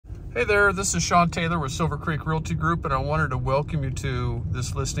Hey there, this is Sean Taylor with Silver Creek Realty Group, and I wanted to welcome you to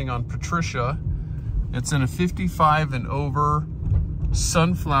this listing on Patricia. It's in a 55 and over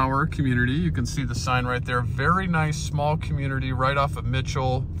sunflower community. You can see the sign right there. Very nice small community right off of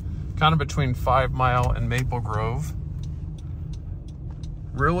Mitchell, kind of between 5 Mile and Maple Grove.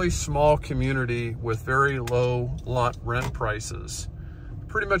 Really small community with very low lot rent prices.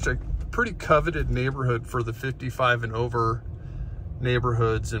 Pretty much a pretty coveted neighborhood for the 55 and over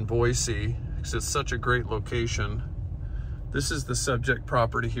neighborhoods in Boise, because it's such a great location. This is the subject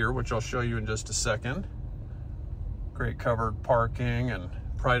property here, which I'll show you in just a second. Great covered parking and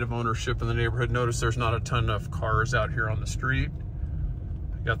pride of ownership in the neighborhood. Notice there's not a ton of cars out here on the street.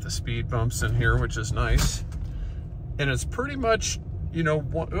 Got the speed bumps in here, which is nice. And it's pretty much, you know,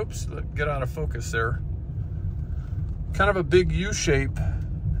 oops, get out of focus there. Kind of a big U shape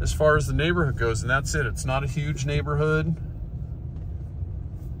as far as the neighborhood goes, and that's it. It's not a huge neighborhood.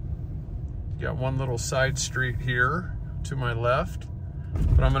 Got one little side street here to my left,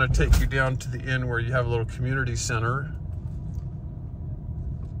 but I'm going to take you down to the end where you have a little community center.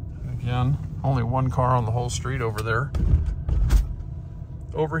 Again, only one car on the whole street over there.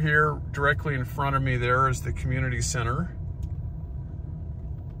 Over here, directly in front of me there is the community center.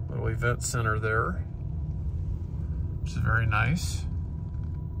 Little event center there, which is very nice.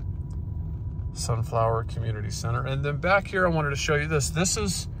 Sunflower Community Center. And then back here, I wanted to show you this. This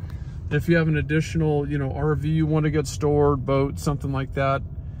is if you have an additional, you know, RV you want to get stored, boat, something like that.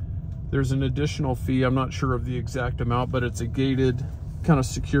 There's an additional fee. I'm not sure of the exact amount, but it's a gated, kind of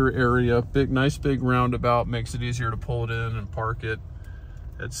secure area. Nice big roundabout, makes it easier to pull it in and park it,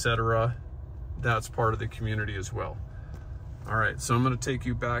 etc. That's part of the community as well. All right, so I'm going to take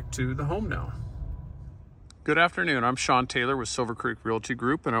you back to the home now. Good afternoon. I'm Sean Taylor with Silver Creek Realty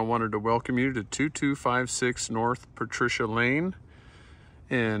Group, and I wanted to welcome you to 2256 North Patricia Lane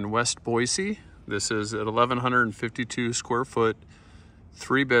in West Boise. This is at 1,152 square foot,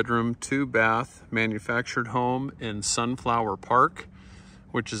 3-bedroom, 2-bath manufactured home in Sunflower Park,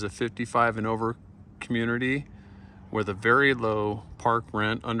 which is a 55 and over community with a very low park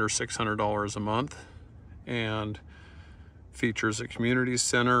rent, under $600 a month, and features a community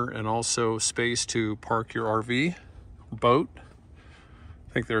center and also space to park your RV, boat.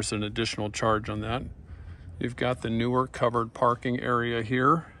 I think there's an additional charge on that. You've got the newer covered parking area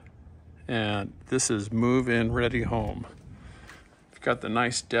here, and this is move-in ready home. You've got the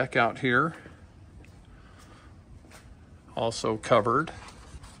nice deck out here, also covered.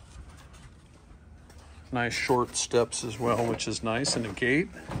 Nice short steps as well, which is nice, and a gate.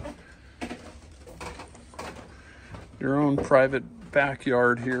 Your own private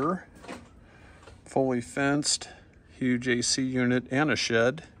backyard here, fully fenced, huge AC unit and a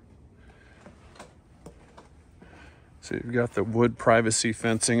shed. So you've got the wood privacy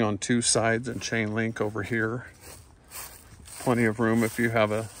fencing on 2 sides and chain link over here. Plenty of room if you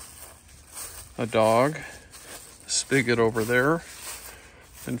have a dog. Spigot over there,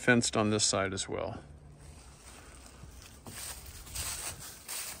 and fenced on this side as well.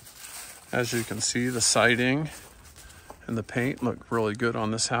 As you can see, the siding and the paint look really good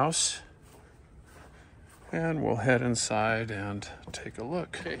on this house. And we'll head inside and take a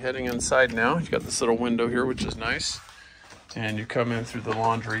look. Okay, heading inside now. You've got this little window here, which is nice. And you come in through the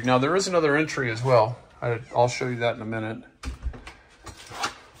laundry. Now there is another entry as well. I'll show you that in a minute.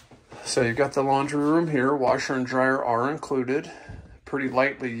 So you've got the laundry room here. Washer and dryer are included. Pretty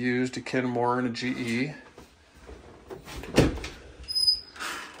lightly used, a Kenmore and a GE.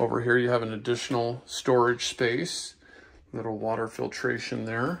 Over here you have an additional storage space. Little water filtration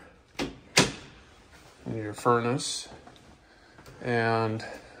there. And your furnace. And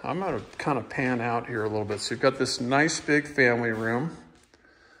I'm going to kind of pan out here a little bit. So you've got this nice big family room,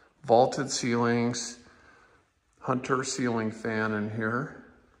 vaulted ceilings, Hunter ceiling fan in here.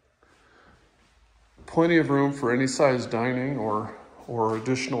 Plenty of room for any size dining or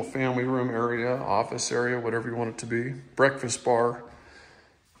additional family room area, office area, whatever you want it to be. Breakfast bar,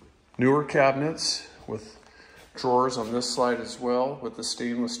 newer cabinets with drawers on this side as well with the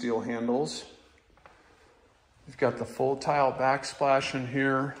stainless steel handles. You've got the full tile backsplash in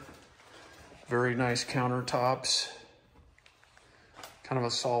here. Very nice countertops. Kind of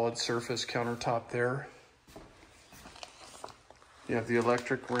a solid surface countertop there. You have the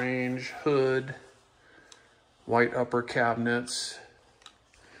electric range, hood, white upper cabinets.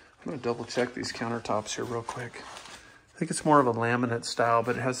 I'm gonna double check these countertops here real quick. I think it's more of a laminate style,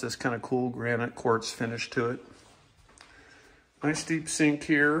 but it has this kind of cool granite quartz finish to it. Nice deep sink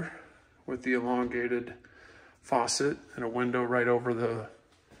here with the elongated faucet and a window right over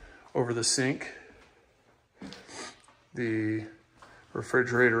the sink. The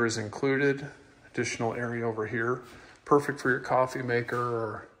Refrigerator is included. Additional area over here. Perfect for your coffee maker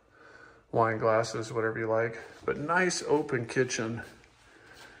or wine glasses, whatever you like. But nice open kitchen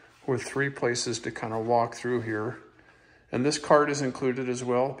with 3 places to kind of walk through here. And this cart is included as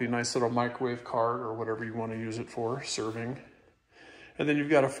well. Be a nice little microwave cart or whatever you want to use it for, serving. And then you've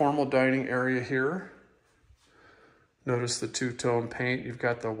got a formal dining area here. Notice the two-tone paint. You've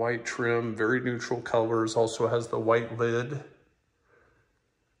got the white trim, very neutral colors. Also has the white lid.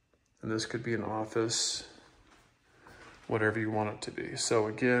 And this could be an office, whatever you want it to be. So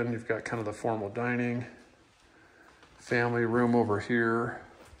again, you've got kind of the formal dining, family room over here.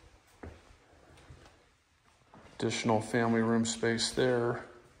 Additional family room space there.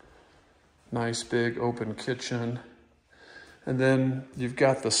 Nice big open kitchen. And then you've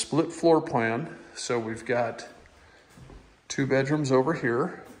got the split floor plan. So we've got 2 bedrooms over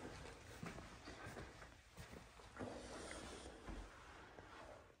here.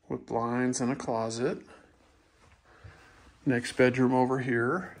 With blinds and a closet. Next bedroom over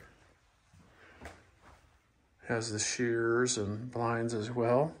here. Has the shears and blinds as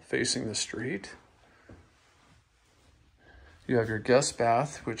well, facing the street. You have your guest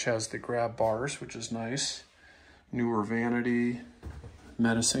bath, which has the grab bars, which is nice. Newer vanity,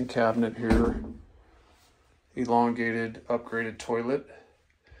 medicine cabinet here. Elongated, upgraded toilet.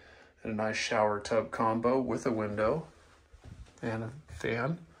 And a nice shower tub combo with a window and a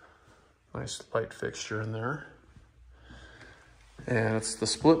fan. Nice light fixture in there. And it's the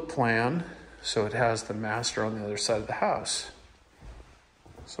split plan, so it has the master on the other side of the house.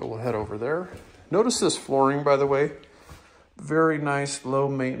 So we'll head over there. Notice this flooring, by the way. Very nice, low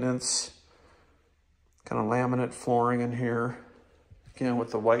maintenance, kind of laminate flooring in here. Again,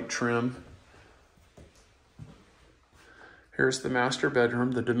 with the white trim. Here's the master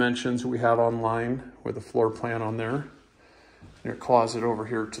bedroom, the dimensions we have online with the floor plan on there. Your closet over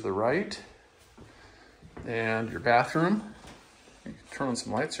here to the right. And your bathroom. You can turn on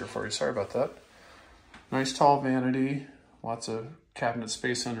some lights here for you, sorry about that. Nice tall vanity, lots of cabinet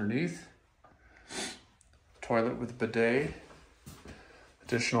space underneath. Toilet with bidet.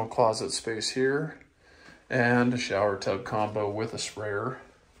 Additional closet space here. And a shower tub combo with a sprayer.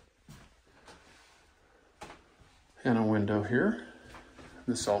 And a window here.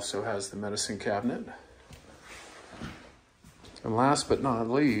 This also has the medicine cabinet. And last but not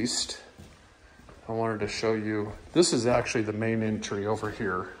least, I wanted to show you, this is actually the main entry over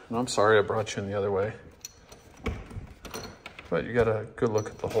here. And I'm sorry I brought you in the other way. But you got a good look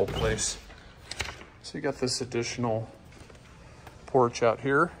at the whole place. So you got this additional porch out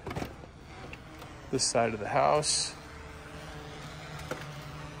here. This side of the house.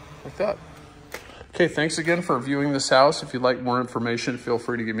 Like that. Okay, thanks again for viewing this house. If you'd like more information, feel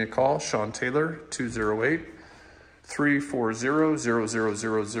free to give me a call. Sean Taylor,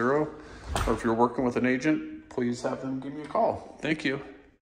 208-340-0000. Or if you're working with an agent, please have them give me a call. Thank you.